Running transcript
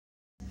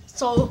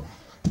So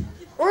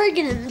we're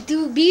gonna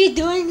be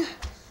doing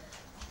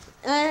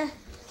egg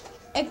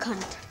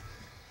hunt,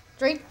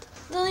 right,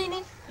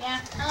 Delaney? Yeah.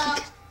 Hello.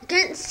 You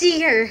can't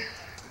see her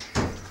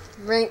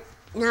right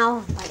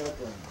now.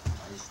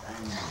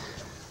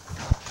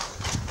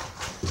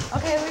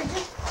 Okay, we're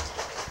just.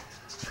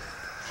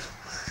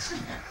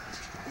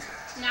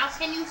 Now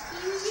can you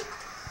see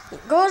me?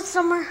 Go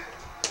somewhere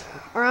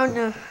around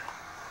the.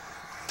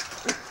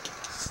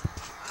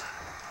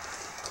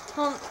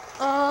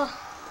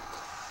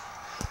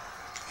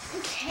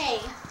 Okay.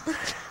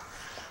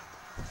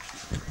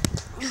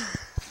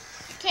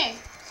 Okay.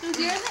 So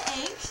here are the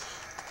eggs.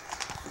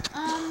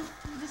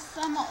 This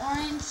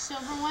orange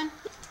silver one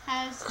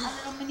has a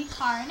little mini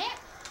car in it.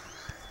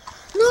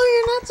 No,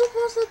 you're not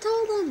supposed to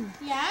tell them.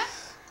 Yeah.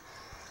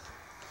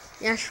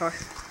 Yeah, sure.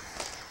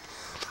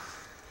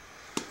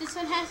 This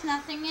one has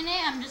nothing in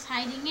it. I'm just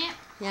hiding it.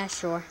 Yeah,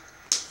 sure.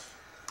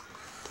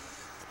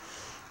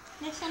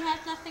 This one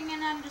has nothing in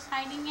it. I'm just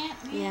hiding it.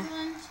 These Yeah.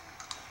 ones.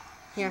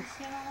 Here.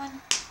 The other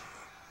one.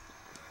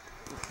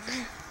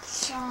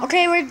 So,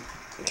 Okay, we're.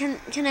 Can I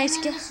and then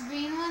skip? this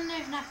green one,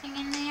 there's nothing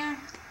in there.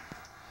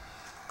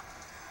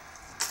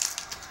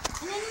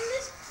 And then in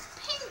this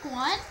pink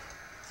one,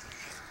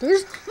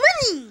 There's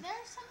money.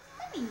 there's some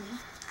money.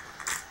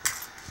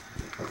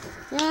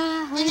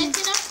 Yeah. And it's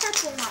in a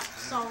purple one,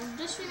 so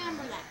just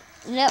remember that.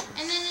 Yep.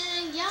 And then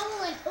in a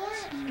yellow and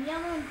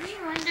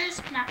green one, there's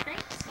nothing.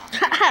 So I'm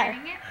just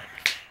hiding it.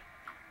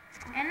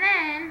 And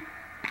then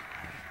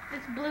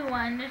this blue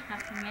one, there's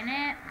nothing in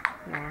it.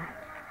 Yeah.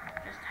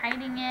 Just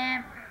hiding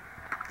it.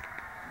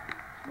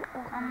 Oh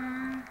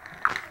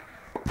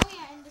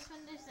yeah, and this one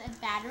there's a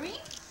battery.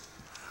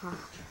 Huh.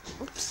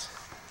 Oops.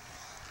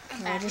 A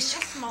battery, a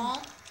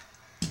small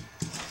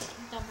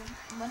double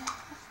one.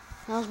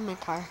 That was my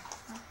car.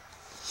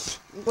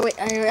 Wait,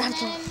 I have And to.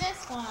 then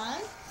this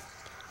one,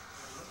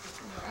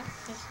 yeah,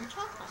 there's some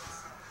chocolates.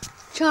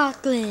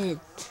 Chocolate.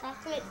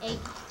 Chocolate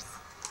eggs.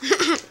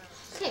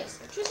 Okay,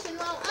 so Tristan,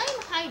 while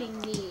I'm hiding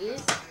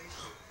these,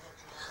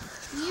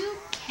 you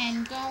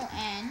can go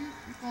in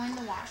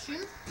the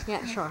washroom. Yeah,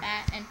 like sure.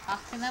 that, and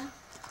talk to them.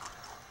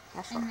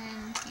 Yeah, sure. And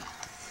then,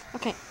 yeah.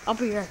 Okay, I'll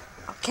be right.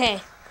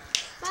 Okay.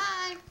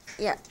 Bye.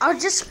 Yeah, I'll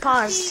just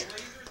pause.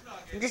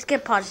 Just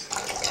get pause.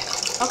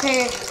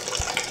 Okay.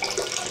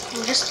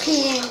 I'm just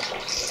peeing.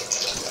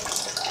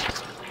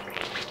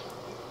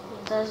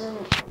 It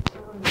doesn't.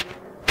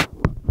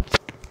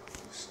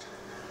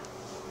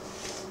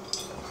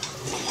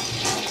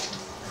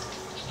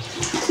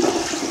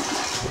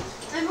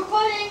 I'm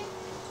recording.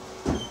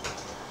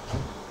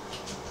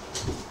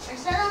 I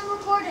said I'm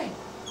recording.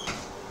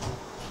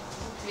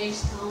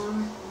 Face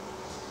tone.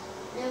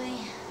 Really?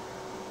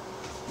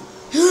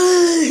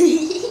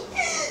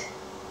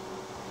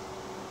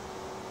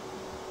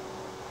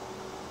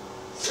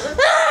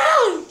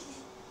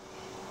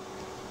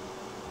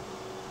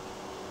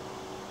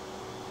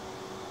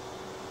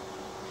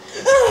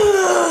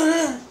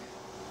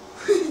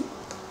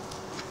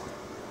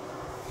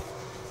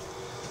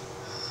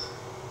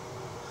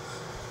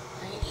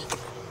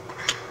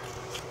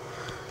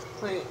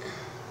 Wait.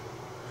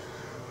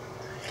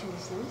 Can you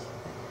see me?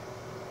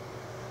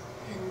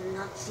 Can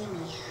not see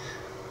me.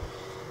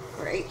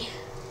 Great.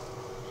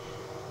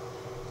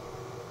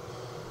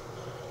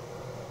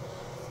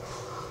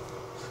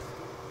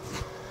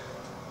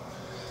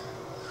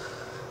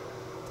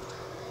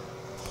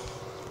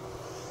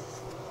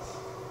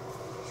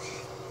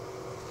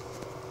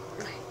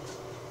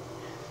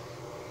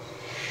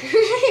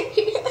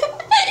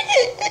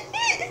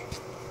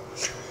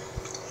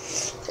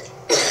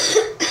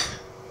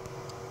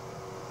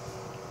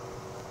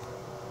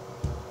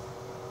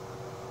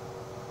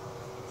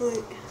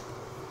 Wait.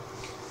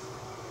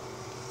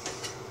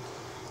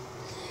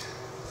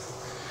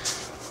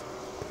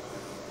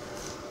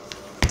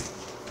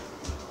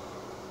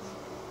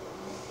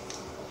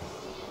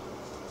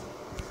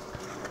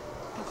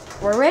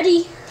 We're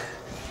ready.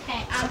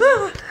 Okay,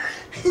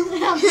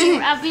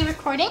 I'll be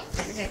recording.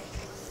 Okay.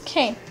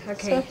 Okay.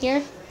 Okay. So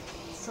here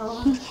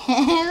he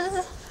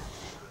is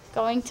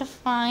going to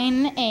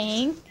find the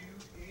egg.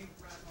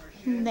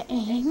 The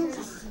egg.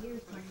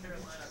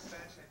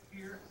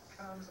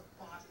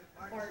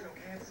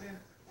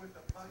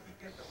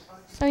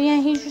 So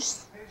yeah, he's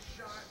just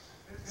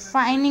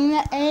finding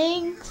the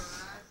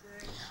eggs.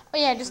 Oh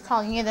yeah, just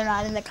telling you they're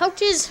not in the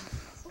couches.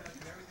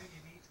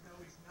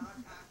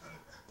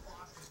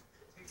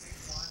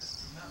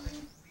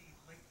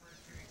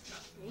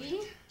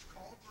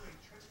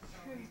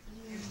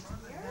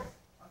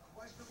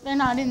 They're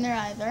not in there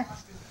either.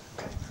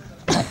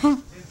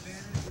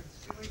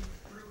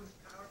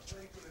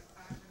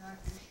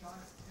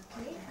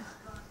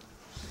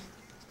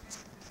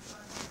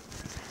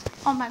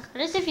 Oh my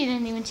goodness, if you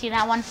didn't even see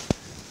that one.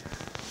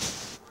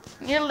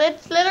 You're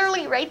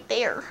literally right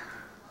there.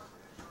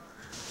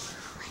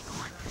 Oh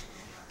my God.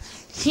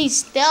 He's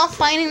still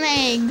finding the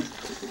egg.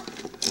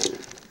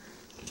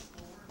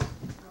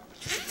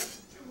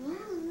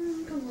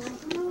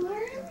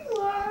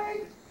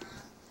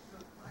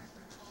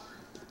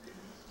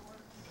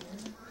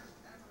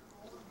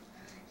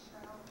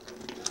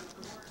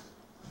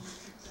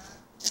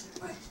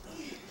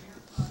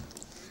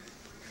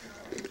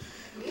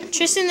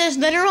 Tristan, there's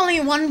literally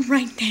one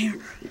right there.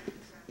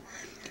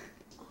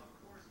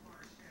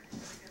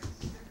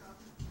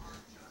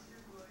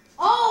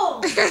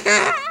 Oh!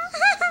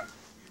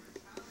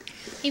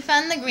 He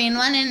found the green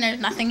one and there's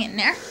nothing in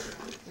there.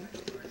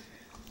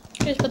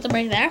 Just put them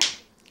right there.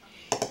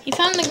 He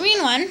found the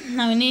green one.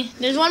 Now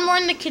there's one more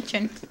in the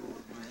kitchen.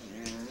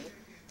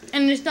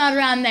 And it's not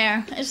around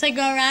there. It's like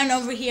go around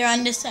over here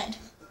on this side.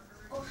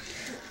 Oh,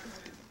 shit.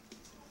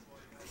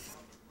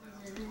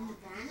 Is it in the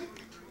panic?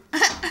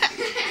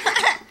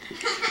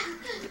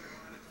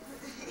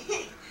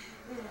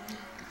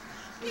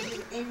 Is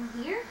it in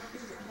here?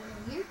 Is it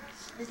in here?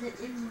 Is it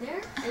in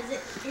there? Is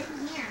it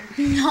in here?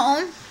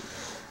 No.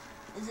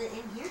 Is it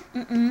in here?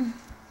 Mm-mm.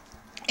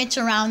 It's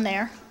around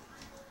there.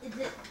 Is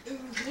it in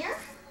here?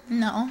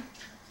 No.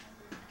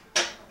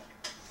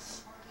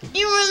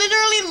 You were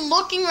literally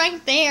looking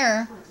right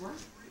there. Wait, what?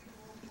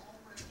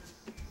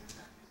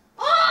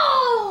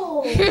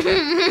 Oh!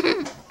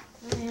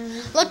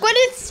 Look what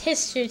its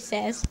history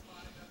says.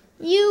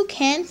 You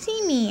can't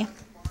see me.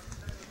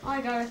 Oh,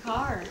 I got a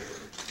car.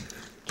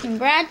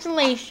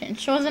 Congratulations.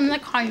 Show them the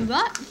car you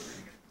got.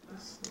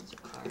 This is a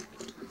car.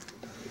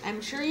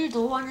 I'm sure you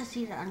don't want to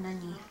see the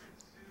underneath.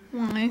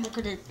 Why? Look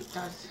what it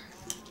does.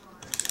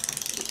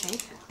 Okay.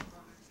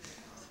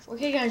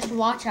 Okay, guys,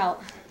 watch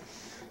out.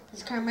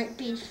 This car might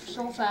be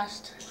so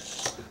fast.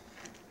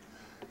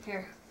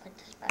 Here, put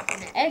this back in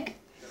the egg.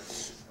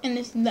 And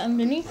this is the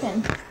underneath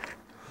one.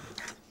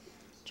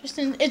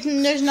 Tristan,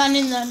 there's none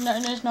in the.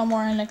 There's no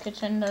more in the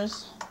kitchen.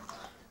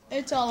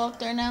 It's all up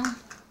there now.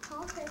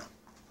 Okay.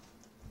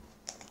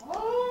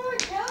 Oh,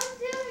 that was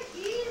so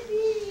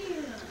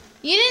easy.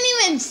 You didn't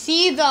even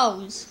see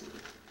those.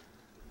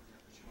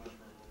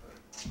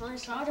 Well, I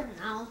saw them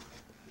now.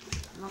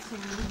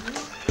 Nothing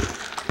easy.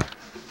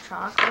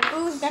 Chocolate.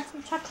 Ooh, we got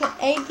some chocolate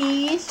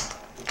eggies.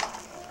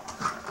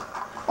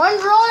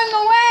 One's rolling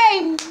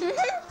away.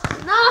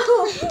 No!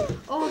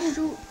 Oh,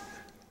 shoot.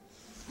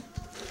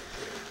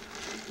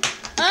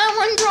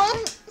 One's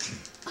rolling.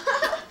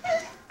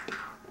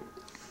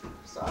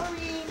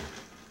 Sorry.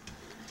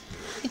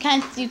 You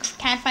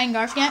can't find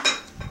Garf yet?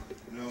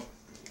 No.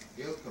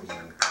 He'll come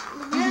in.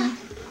 Yeah.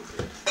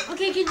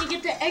 Okay, can you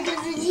get the egg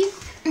underneath?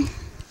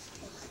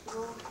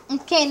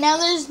 Okay, now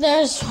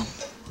there's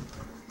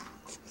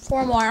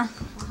 4 more.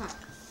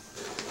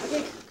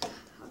 Okay.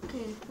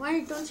 Okay.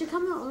 Why don't you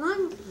come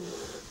along with me?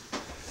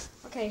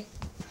 Okay.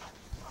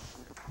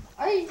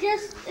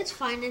 It's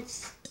fine.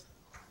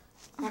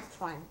 That's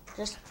fine.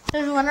 There's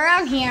one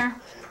around here.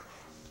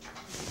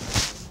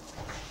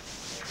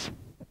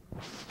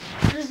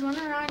 There's one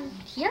around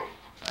here?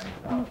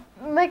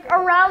 Like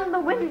around the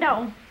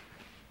window.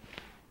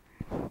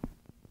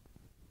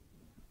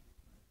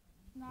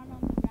 Not on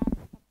the ground,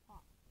 it's up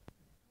top.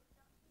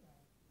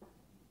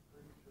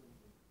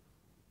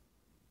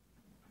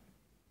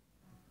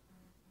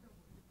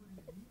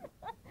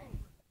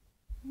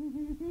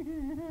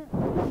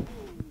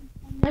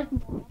 And there's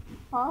more up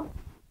top.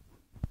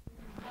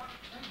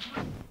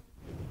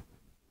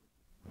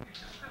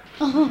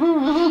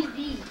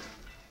 Easy.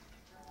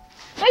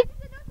 Wait,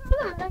 don't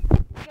throw them. I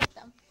can get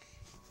them.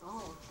 Oh.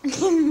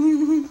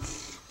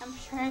 I'm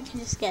sure I can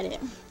just get it.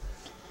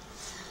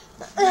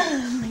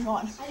 Oh my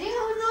god. I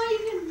didn't know you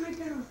can make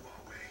it.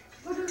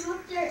 Put it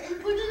up there and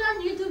put it on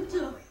YouTube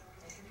too.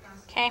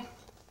 Okay.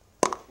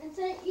 And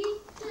say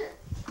eat the.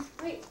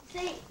 Wait,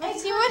 say.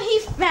 Let's see what he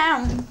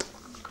found.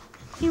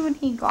 See what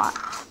he got.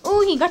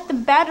 Oh, he got the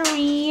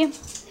battery.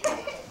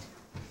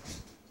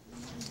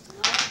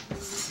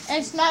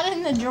 It's not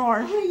in the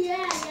drawer. Oh,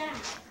 yeah.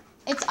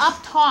 It's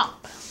up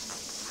top.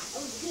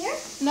 Over here?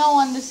 No,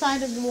 on the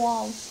side of the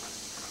wall.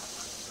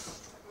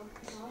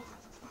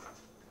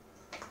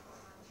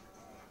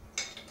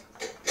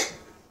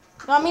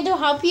 Want me to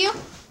help you?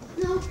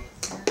 No.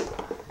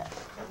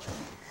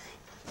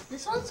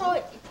 This one's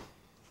so.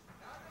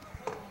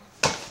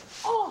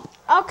 Oh.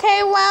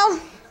 Okay, well.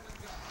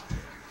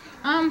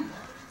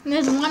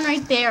 There's one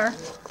right there.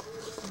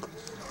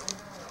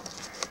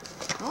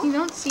 You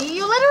don't see?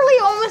 You literally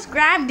almost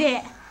grabbed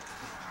it.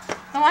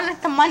 The one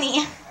with the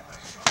money.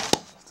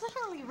 It's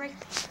literally right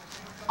there.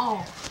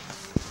 Oh.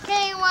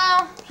 Okay,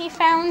 well, he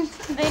found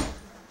the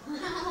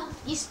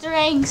Easter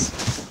eggs.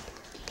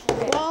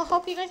 Well,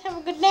 hope you guys have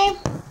a good day.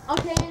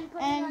 Okay, and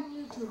put And it on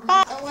YouTube.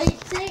 bye. Oh,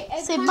 wait,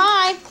 say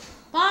Bye.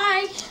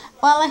 Bye.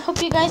 Well, I hope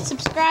you guys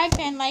subscribe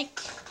and like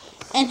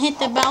and hit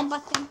the bell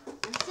button.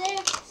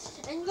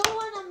 And go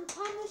on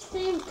Thomas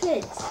Same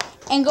Kids.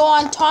 And go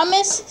on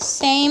Thomas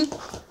Same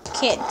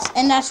Kids.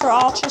 And that's where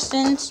all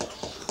Tristan's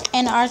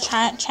and our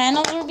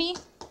channels will be.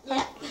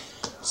 Yeah.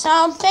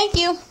 So, thank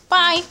you.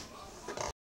 Bye.